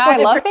 No, I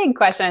love vague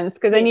questions,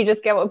 because then you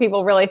just get what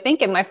people really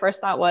think. And my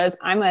first thought was,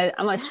 I'm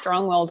a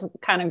strong-willed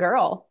kind of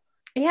girl.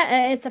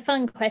 Yeah, it's a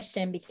fun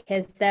question,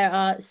 because there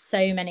are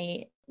so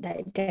many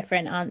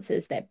different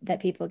answers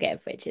that people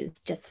give, which is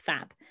just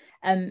fab.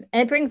 And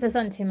it brings us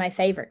on to my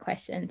favorite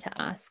question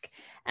to ask.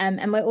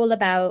 And we're all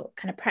about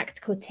kind of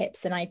practical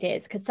tips and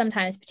ideas, because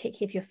sometimes,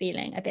 particularly if you're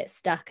feeling a bit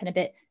stuck and a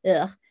bit,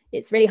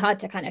 it's really hard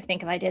to kind of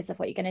think of ideas of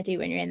what you're going to do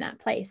when you're in that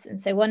place. And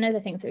so one of the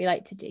things that we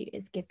like to do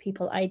is give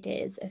people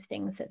ideas of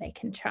things that they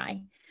can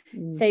try.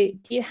 So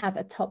do you have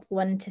a top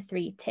 1 to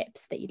 3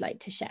 tips that you'd like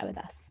to share with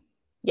us?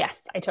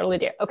 Yes, I totally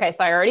do. Okay.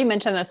 So I already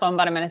mentioned this one,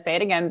 but I'm going to say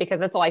it again because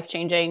it's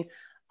life-changing.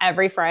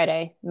 Every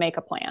Friday, make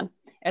a plan.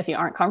 If you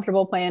aren't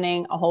comfortable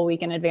planning a whole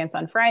week in advance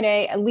on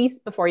Friday, at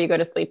least before you go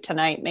to sleep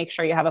tonight, make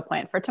sure you have a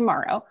plan for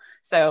tomorrow.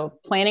 So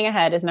planning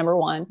ahead is number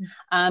 1.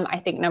 I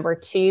think number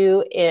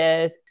 2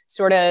 is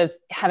sort of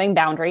having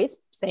boundaries,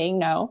 saying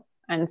no.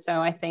 And so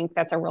I think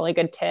that's a really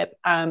good tip.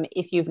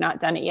 If you've not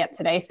done it yet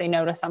today, say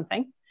no to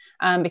something.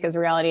 Because the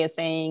reality is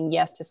saying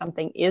yes to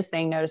something is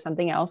saying no to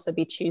something else. So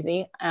be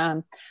choosy.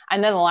 And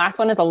then the last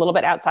one is a little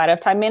bit outside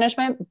of time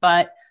management,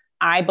 but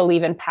I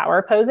believe in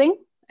power posing.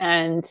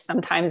 And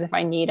sometimes if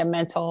I need a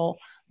mental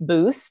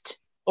boost,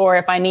 or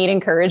if I need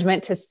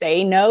encouragement to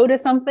say no to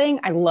something,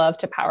 I love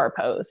to power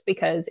pose,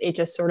 because it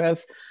just sort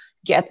of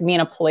gets me in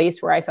a place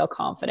where I feel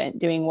confident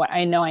doing what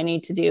I know I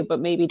need to do,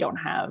 but maybe don't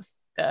have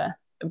the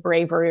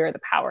bravery or the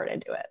power to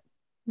do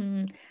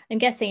it. I'm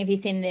guessing, if you've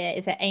seen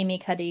is it Amy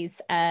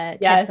Cuddy's TED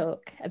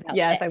Talk about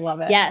it? I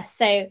love it.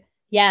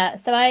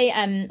 So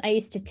I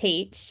used to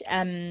teach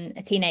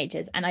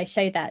teenagers, and I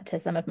showed that to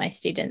some of my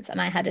students.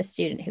 And I had a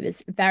student who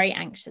was very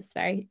anxious,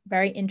 very,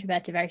 very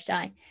introverted, very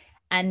shy.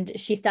 And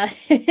she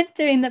started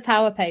doing the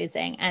power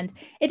posing, and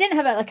it didn't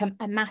have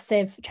a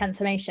massive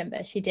transformation,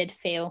 but she did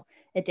feel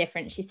a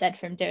difference, she said,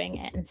 from doing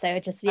it. And so I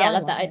just, I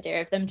love that love it.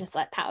 idea of them just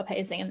like power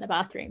posing in the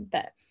bathroom.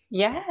 But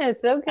Yeah,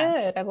 so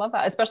good. I love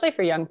that, especially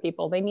for young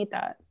people. They need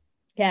that.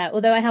 yeah,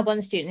 although I had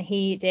one student,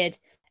 he did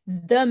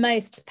the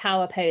most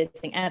power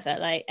posing ever.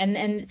 Like,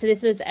 and so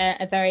this was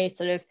a very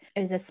sort of,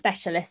 it was a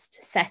specialist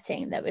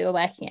setting that we were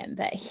working in,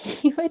 but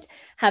he would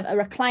have a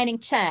reclining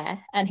chair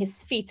and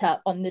his feet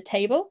up on the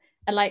table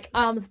and like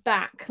arms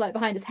back, like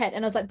behind his head.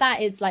 And I was like,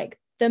 that is like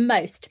the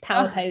most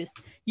power pose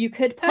you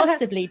could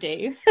possibly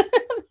do.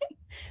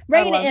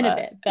 Rein it in that.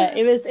 A bit, but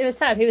it was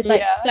fab. He was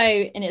like Yeah. so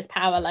in his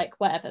power, like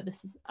whatever,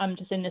 this is, I'm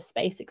just in this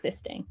space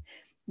existing.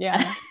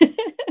 Yeah.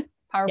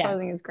 Power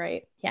posing is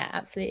great. Yeah,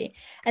 absolutely.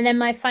 And then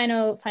my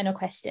final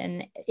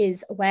question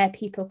is where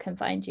people can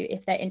find you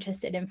if they're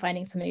interested in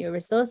finding some of your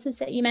resources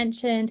that you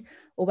mentioned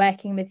or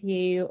working with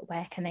you.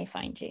 Where can they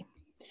find you?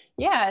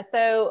 Yeah,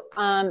 so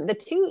the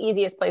two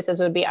easiest places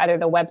would be either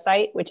the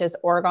website, which is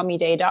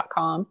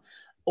origamiday.com,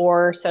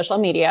 or social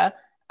media,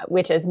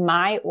 which is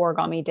My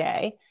Origami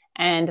Day.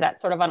 And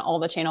that's sort of on all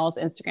the channels,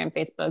 Instagram,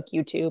 Facebook,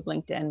 YouTube,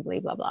 LinkedIn,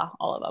 blah, blah,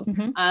 all of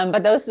them. Mm-hmm.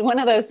 But one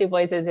of those two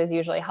places is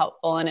usually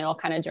helpful, and it'll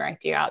kind of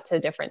direct you out to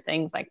different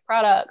things like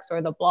products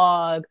or the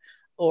blog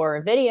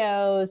or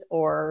videos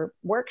or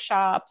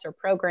workshops or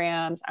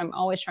programs. I'm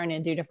always trying to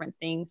do different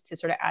things to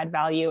sort of add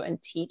value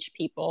and teach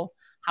people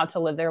how to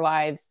live their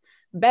lives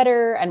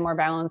better and more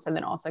balanced, and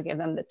then also give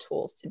them the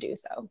tools to do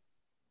so.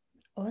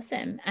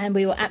 Awesome. And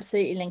we will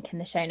absolutely link in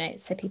the show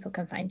notes so people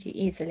can find you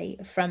easily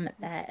from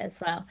there as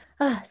well.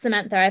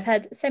 Samantha, I've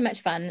had so much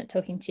fun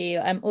talking to you.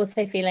 I'm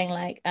also feeling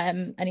like I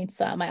need to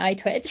sort out my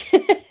iTwitch,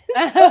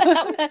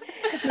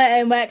 my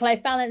own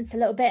work-life balance a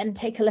little bit and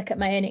take a look at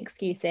my own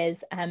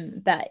excuses.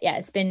 But yeah,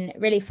 it's been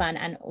really fun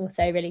and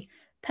also really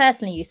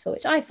personally useful,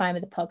 which I find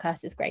with the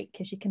podcast is great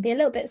because you can be a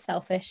little bit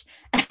selfish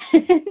and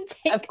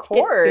take of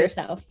course.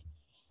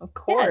 Of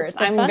course.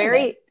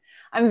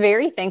 I'm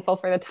very thankful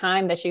for the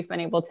time that you've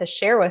been able to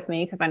share with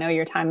me, because I know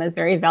your time is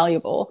very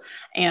valuable,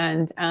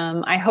 and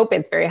I hope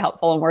it's very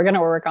helpful, and we're going to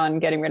work on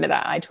getting rid of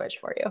that iTwitch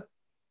for you.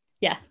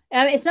 Yeah.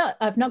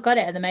 I've not got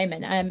it at the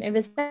moment. It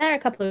was there a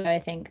couple of ago, I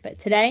think, but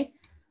today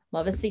I'm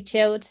obviously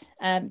chilled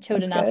That's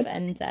enough good.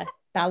 And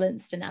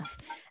balanced enough.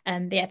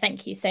 But yeah,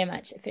 thank you so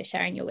much for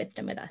sharing your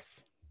wisdom with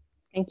us.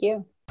 Thank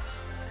you.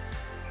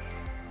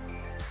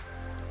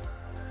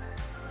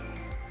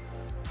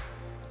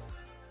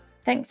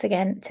 Thanks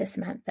again to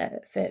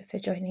Samantha for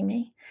joining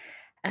me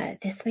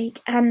this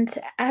week. And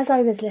as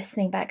I was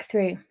listening back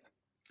through,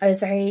 I was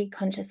very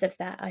conscious of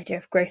that idea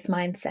of growth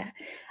mindset.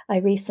 I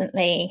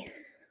recently,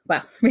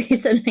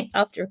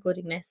 after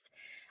recording this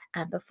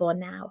and before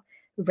now,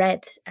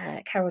 read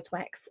Carol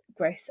Dweck's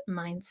Growth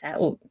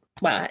Mindset.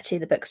 Actually,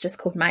 the book's just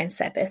called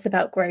Mindset, but it's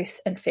about growth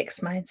and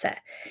fixed mindset,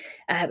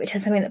 which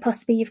is something that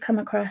possibly you've come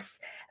across.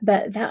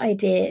 But that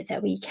idea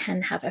that we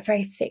can have a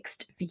very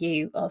fixed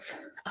view of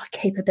our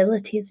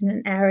capabilities in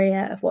an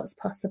area of what's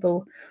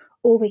possible,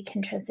 or we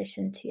can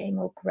transition to a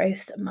more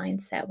growth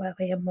mindset where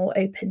we are more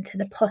open to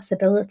the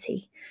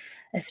possibility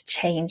of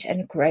change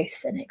and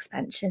growth and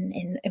expansion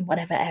in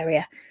whatever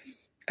area.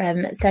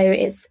 So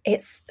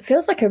it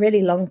feels like a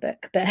really long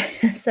book, but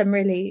some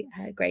really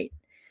great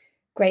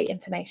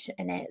information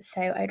in it.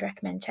 So I'd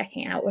recommend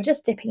checking it out or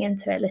just dipping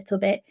into it a little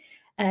bit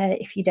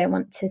if you don't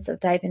want to sort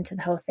of dive into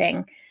the whole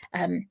thing.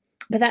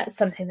 But that's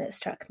something that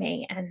struck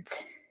me, and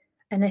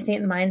I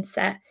think the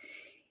mindset,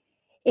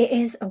 it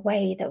is a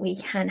way that we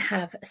can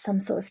have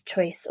some sort of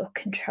choice or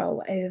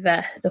control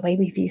over the way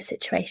we view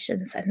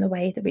situations and the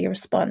way that we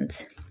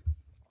respond.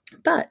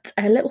 But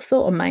a little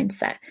thought on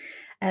mindset.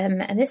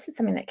 And this is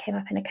something that came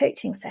up in a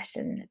coaching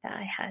session that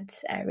I had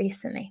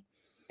recently,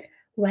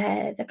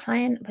 where the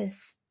client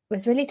was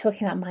really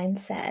talking about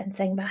mindset and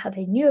saying about how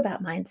they knew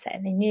about mindset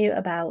and they knew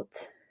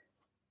about,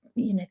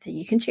 that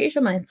you can choose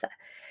your mindset.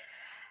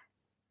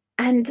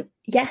 And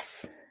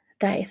yes,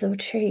 that is all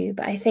true.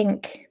 But I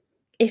think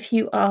if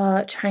you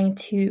are trying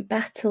to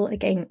battle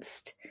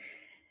against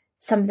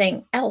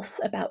something else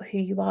about who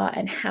you are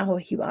and how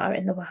you are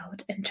in the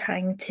world and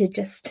trying to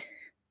just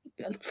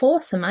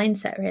force a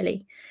mindset,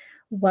 really,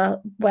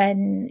 well,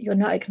 when you're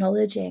not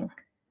acknowledging,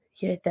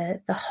 the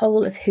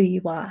whole of who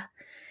you are,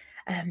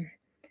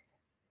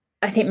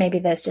 I think maybe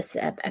there's just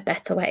a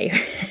better way,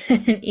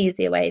 an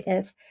easier way.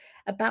 There's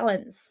a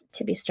balance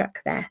to be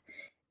struck there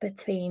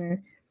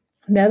between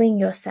knowing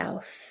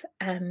yourself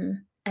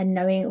and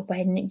knowing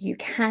when you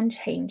can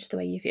change the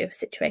way you view a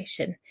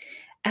situation,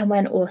 and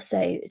when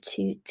also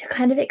to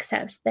kind of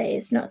accept that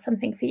it's not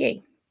something for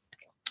you.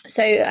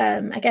 So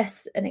I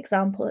guess an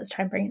example, let's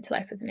try and bring it to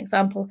life with an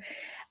example.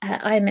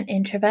 I'm an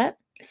introvert.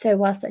 So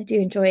whilst I do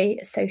enjoy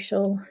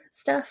social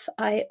stuff,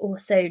 I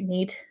also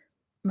need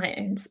my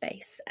own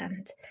space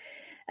and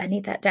I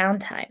need that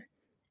downtime.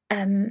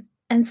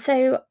 And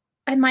so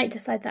I might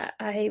decide that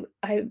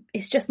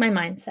it's just my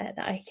mindset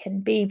that I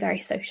can be very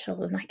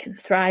social and I can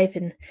thrive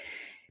in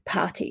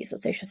parties or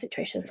social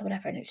situations or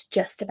whatever. And it's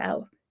just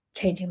about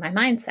changing my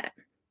mindset.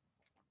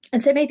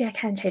 And so maybe I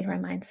can change my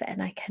mindset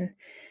and I can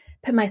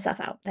put myself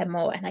out there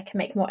more and I can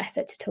make more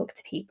effort to talk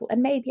to people.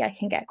 And maybe I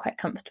can get quite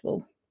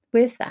comfortable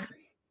with that.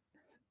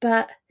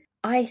 but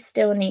I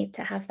still need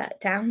to have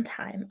that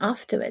downtime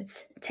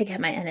afterwards to get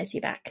my energy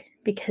back,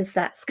 because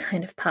that's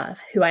kind of part of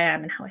who I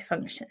am and how I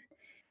function.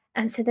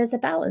 And so there's a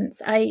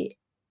balance.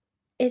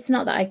 It's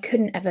not that I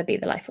couldn't ever be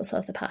the life force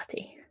of the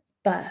party,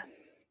 but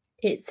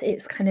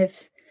it's kind of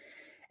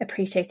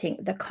appreciating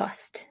the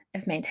cost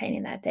of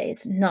maintaining that. There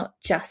is not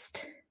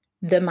just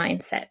the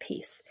mindset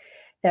piece.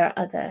 There are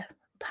other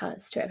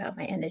parts to it about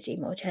my energy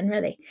more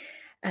generally.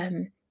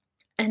 And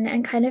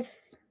kind of,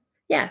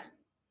 yeah,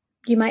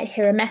 you might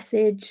hear a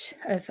message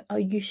of, oh,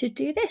 you should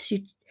do this.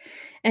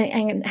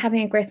 And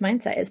having a growth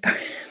mindset is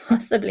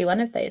possibly one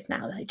of those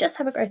now. Like, just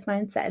have a growth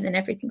mindset and then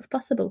everything's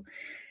possible.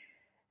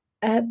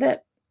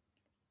 But,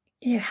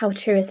 how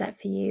true is that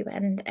for you?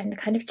 And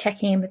kind of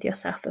checking in with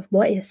yourself of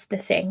what is the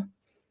thing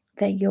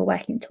that you're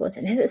working towards?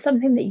 And is it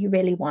something that you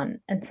really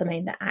want and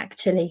something that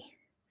actually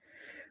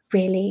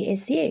really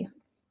is you?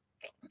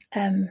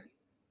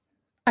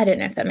 I don't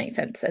know if that makes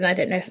sense. And I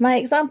don't know if my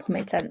example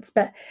made sense,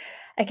 but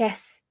I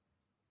guess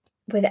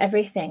with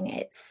everything,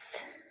 it's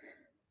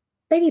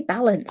maybe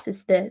balance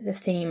is the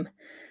theme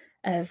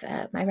of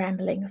my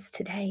ramblings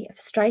today, of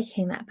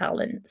striking that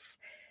balance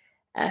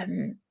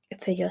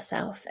for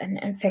yourself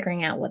and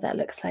figuring out what that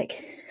looks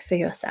like for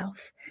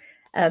yourself.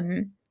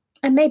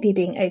 And maybe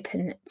being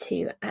open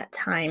to, at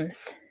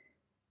times,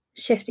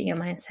 shifting your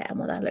mindset and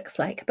what that looks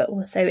like. But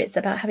also it's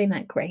about having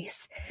that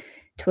grace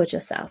towards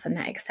yourself and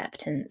that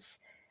acceptance,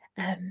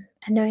 and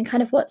knowing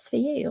kind of what's for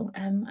you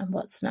and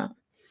what's not.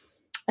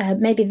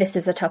 Maybe this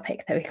is a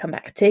topic that we come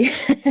back to.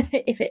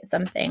 If it's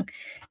something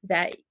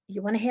that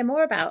you want to hear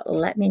more about,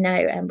 let me know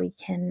and we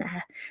can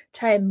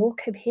try and more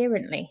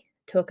coherently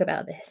talk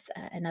about this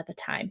another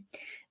time.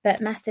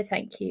 But massive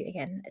thank you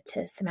again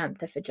to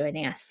Samantha for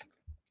joining us.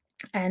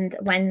 And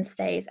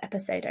Wednesday's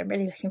episode, I'm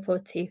really looking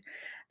forward to.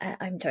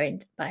 I'm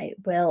joined by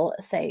Will,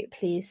 so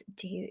please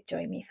do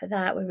join me for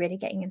that. We're really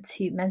getting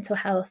into mental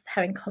health,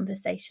 having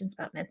conversations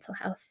about mental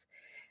health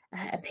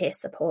and peer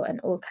support and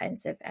all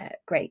kinds of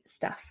great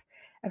stuff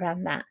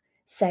around that.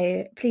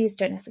 So please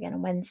join us again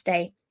on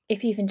Wednesday.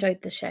 If you've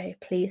enjoyed the show,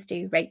 please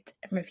do rate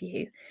and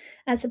review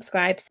and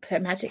subscribe so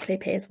it magically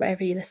appears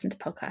wherever you listen to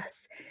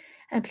podcasts.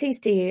 And please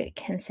do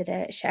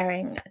consider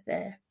sharing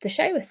the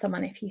show with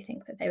someone if you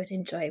think that they would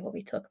enjoy what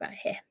we talk about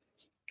here.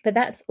 But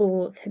that's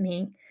all for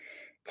me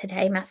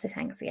today. Massive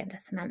thanks again to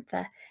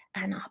Samantha,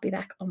 and I'll be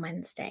back on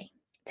Wednesday.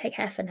 Take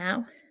care for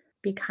now.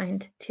 Be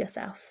kind to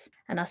yourself,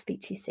 and I'll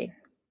speak to you soon.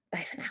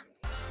 Bye for now.